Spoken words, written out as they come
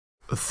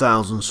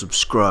1,000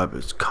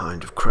 subscribers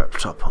kind of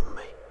crept up on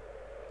me.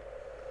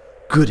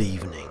 Good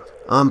evening,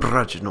 I'm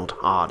Reginald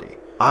Hardy.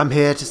 I'm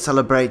here to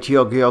celebrate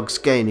YOGYOG's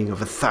gaining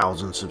of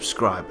 1,000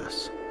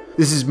 subscribers.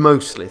 This is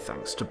mostly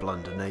thanks to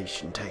Blunder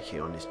Nation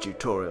taking on his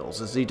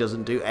tutorials, as he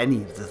doesn't do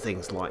any of the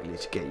things likely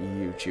to get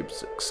you YouTube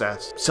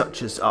success,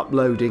 such as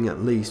uploading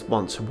at least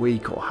once a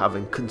week or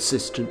having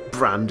consistent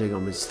branding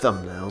on his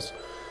thumbnails.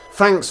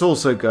 Thanks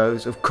also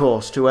goes, of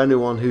course, to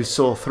anyone who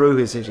saw through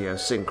his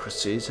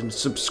idiosyncrasies and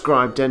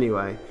subscribed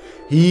anyway.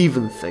 He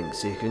even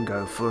thinks he can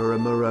go for a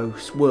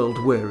morose,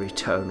 world-weary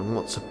tone on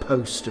what's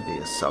supposed to be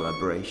a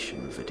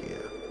celebration video.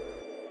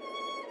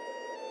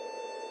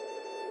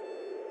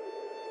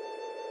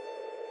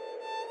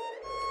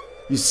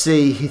 You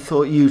see, he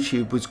thought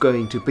YouTube was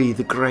going to be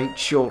the great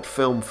short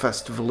film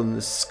festival in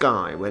the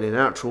sky, when in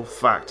actual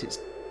fact it's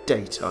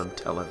daytime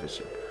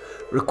television,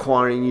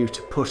 requiring you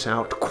to put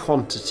out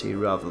quantity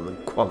rather than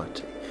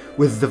quality,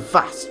 with the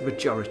vast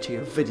majority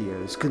of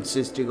videos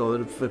consisting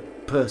of a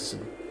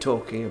person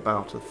talking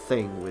about a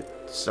thing with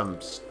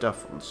some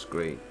stuff on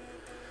screen,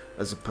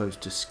 as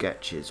opposed to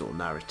sketches or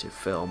narrative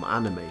film,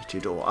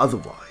 animated or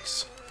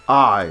otherwise.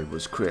 I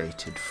was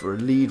created for a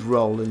lead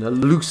role in a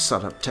loose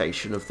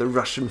adaptation of the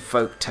Russian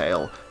folk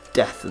tale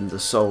Death and the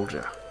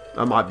Soldier.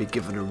 I might be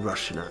given a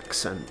Russian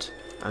accent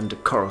and a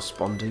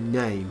corresponding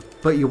name,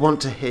 but you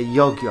want to hear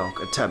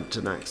YOGYOG attempt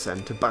an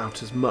accent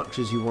about as much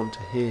as you want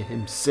to hear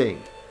him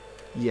sing.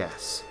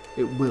 Yes,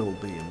 it will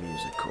be a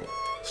musical.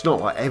 It's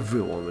not like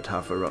everyone would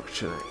have a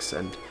Russian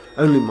accent,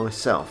 only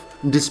myself,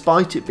 and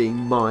despite it being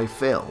my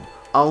film,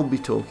 I'll be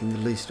talking the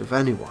least of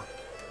anyone.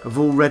 I've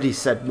already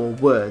said more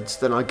words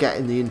than I get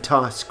in the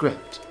entire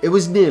script. It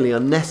was nearly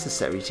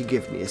unnecessary to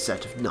give me a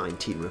set of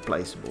 19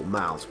 replaceable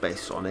mouths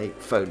based on 8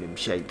 phoneme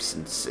shapes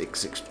and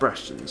 6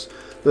 expressions,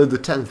 though the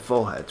 10th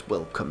forehead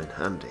will come in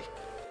handy.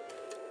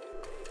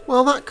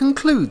 Well, that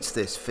concludes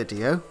this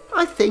video.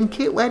 I think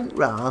it went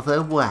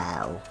rather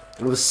well.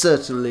 It was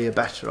certainly a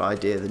better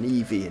idea than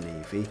Evie and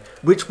Evie,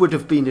 which would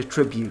have been a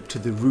tribute to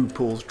the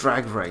RuPaul's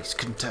Drag Race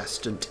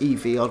contestant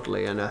Evie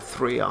Oddly and her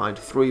 3-eyed,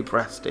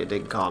 3-breasted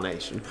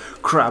incarnation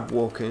crab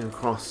walking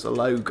across the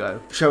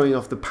logo, showing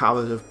off the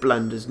powers of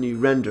Blender's new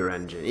render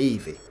engine,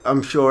 Evie.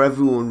 I'm sure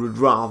everyone would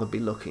rather be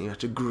looking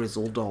at a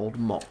grizzled old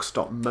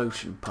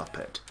mock-stopmotion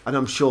puppet, and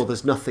I'm sure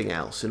there's nothing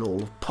else in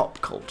all of pop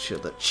culture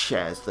that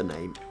shares the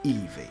name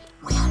Evie.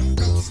 We are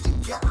based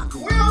in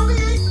Gargle. We are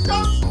based in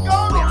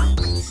Gargle. We are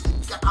based in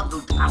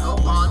Gargle.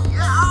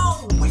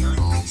 We are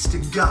based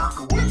in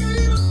Gargle. We can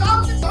even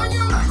stop this on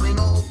you. Battling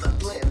all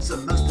that lives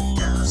and most that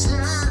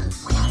doesn't.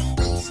 We are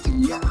based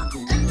in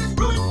Gargle. And this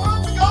really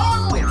fun to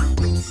Gargle. We are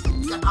based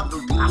in Gargle.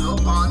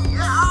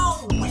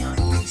 We are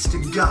based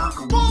in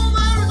Gargle.